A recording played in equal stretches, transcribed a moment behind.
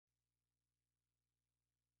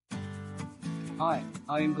Hi,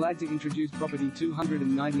 I am glad to introduce property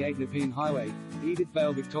 298 Nepean Highway,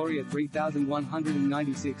 Edithvale, Victoria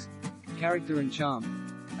 3196. Character and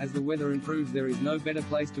charm. As the weather improves, there is no better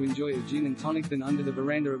place to enjoy a gin and tonic than under the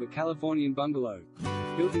veranda of a Californian bungalow.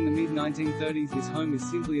 Built in the mid-1930s, this home is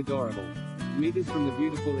simply adorable. Meters from the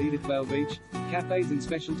beautiful Edithvale Beach, cafes and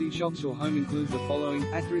specialty shops. Your home includes the following: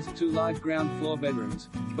 * 2 large ground floor bedrooms.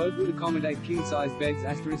 Both would accommodate king-size beds.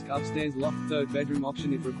 * upstairs loft, third bedroom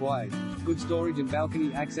option if required. Good storage and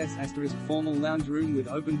balcony access. * formal lounge room with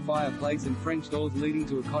open fireplace and French doors leading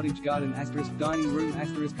to a cottage garden. * dining room. *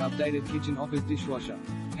 updated kitchen offers dishwasher,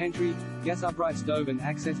 pantry, gas upright stove and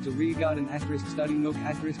access to rear garden. * study nook.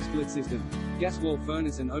 * split system, gas wall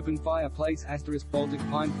furnace and open fireplace. * Baltic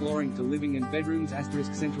pine flooring to living and bedrooms.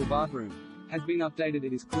 * central bathroom has been updated.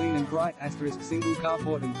 It is clean and bright. * single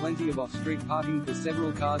carport and plenty of off-street parking for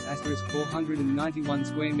several cars. * 491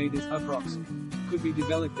 square meters approx. Could be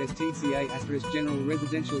developed as TCA. * general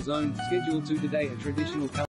residential zone. Scheduled to today. A traditional